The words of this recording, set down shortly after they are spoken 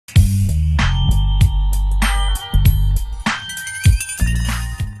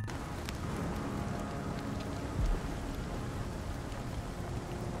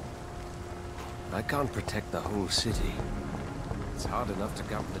can't protect the whole city. It's hard enough to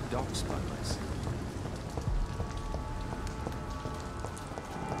govern the docks by myself.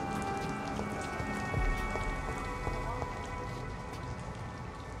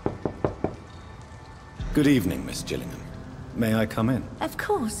 Good evening, Miss Gilligham. May I come in? Of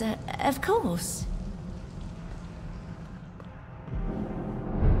course, of course.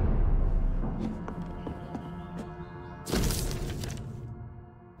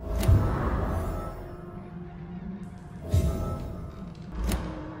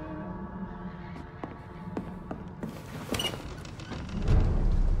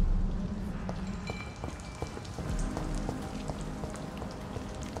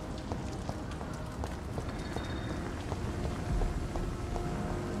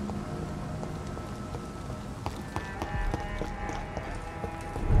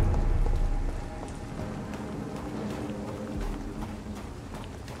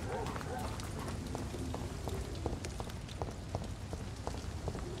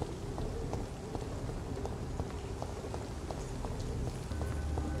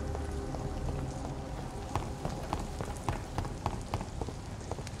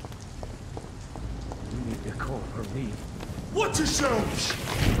 Watch yourselves!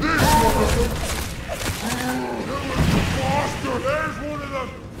 There's one of them! Bastard! There's one of them!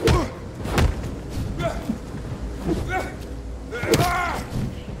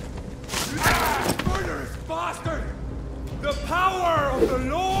 Murderous bastard! The power of the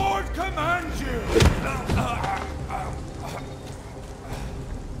Lord commands you!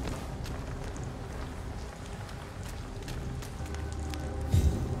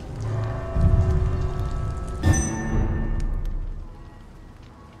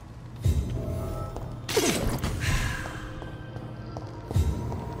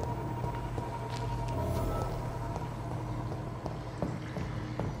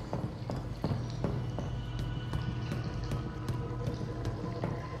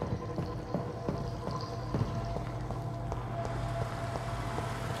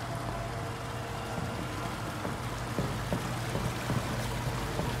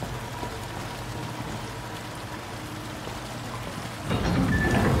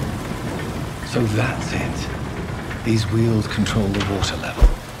 So that's it. These wheels control the water level.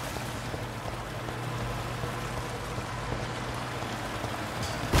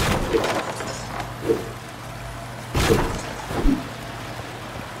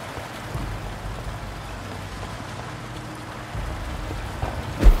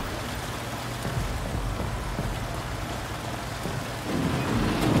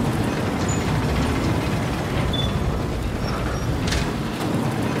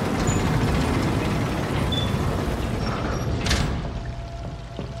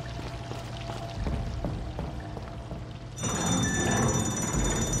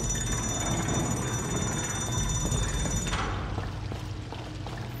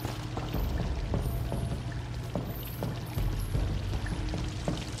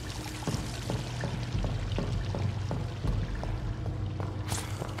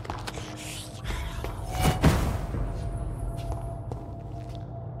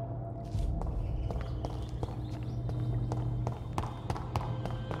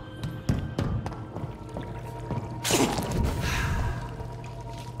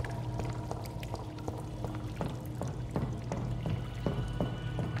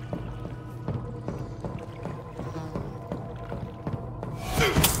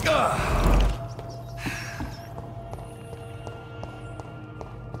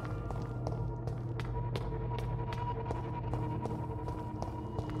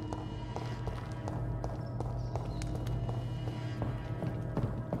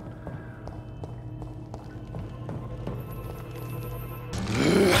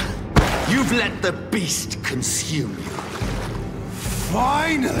 You've let the beast consume you.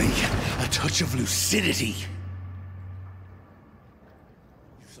 Finally, a touch of lucidity.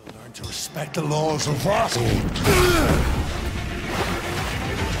 You shall learn to respect the laws of Vassal.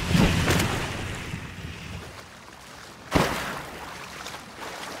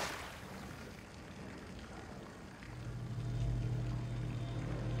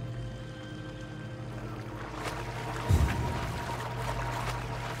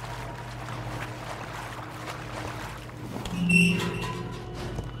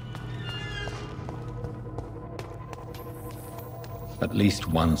 At least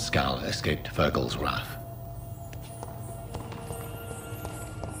one skal escaped Fergal's wrath.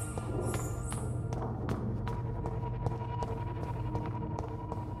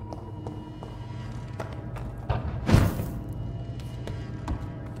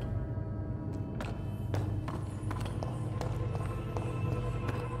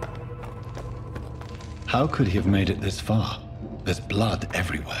 How could he have made it this far? There's blood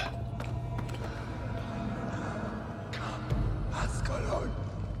everywhere.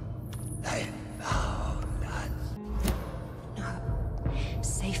 They found us. No.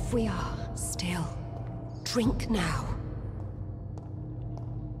 Safe we are, still. Drink now.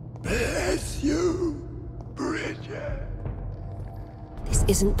 Bless you, Bridget. This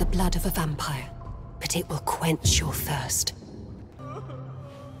isn't the blood of a vampire, but it will quench your thirst.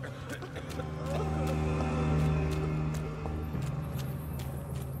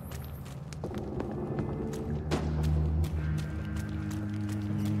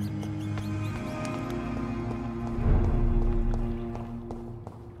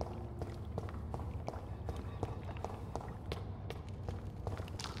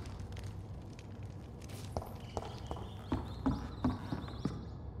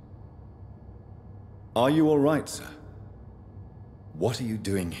 Are you all right, sir? What are you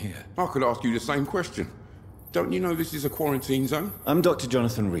doing here? I could ask you the same question. Don't you know this is a quarantine zone? I'm Dr.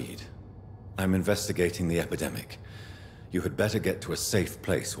 Jonathan Reed. I'm investigating the epidemic. You had better get to a safe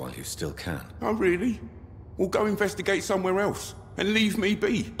place while you still can. Oh, really? Well, go investigate somewhere else and leave me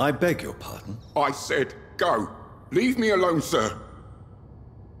be. I beg your pardon? I said go. Leave me alone, sir.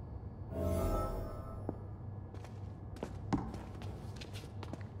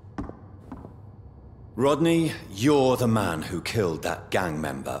 Rodney, you're the man who killed that gang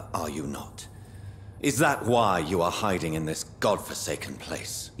member, are you not? Is that why you are hiding in this godforsaken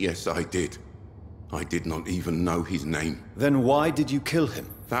place? Yes, I did. I did not even know his name. Then why did you kill him?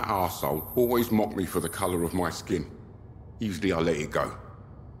 That arsehole always mocked me for the color of my skin. Usually I let it go.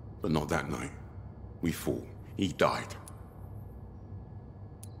 But not that night. We fought. He died.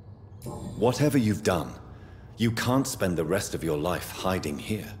 Whatever you've done, you can't spend the rest of your life hiding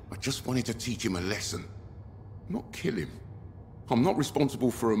here. I just wanted to teach him a lesson. Not kill him. I'm not responsible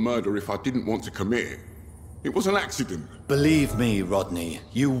for a murder if I didn't want to commit it. It was an accident. Believe me, Rodney,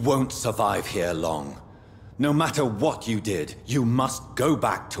 you won't survive here long. No matter what you did, you must go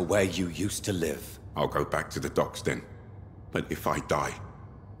back to where you used to live. I'll go back to the docks then. But if I die,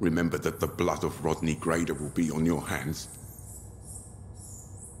 remember that the blood of Rodney Grader will be on your hands.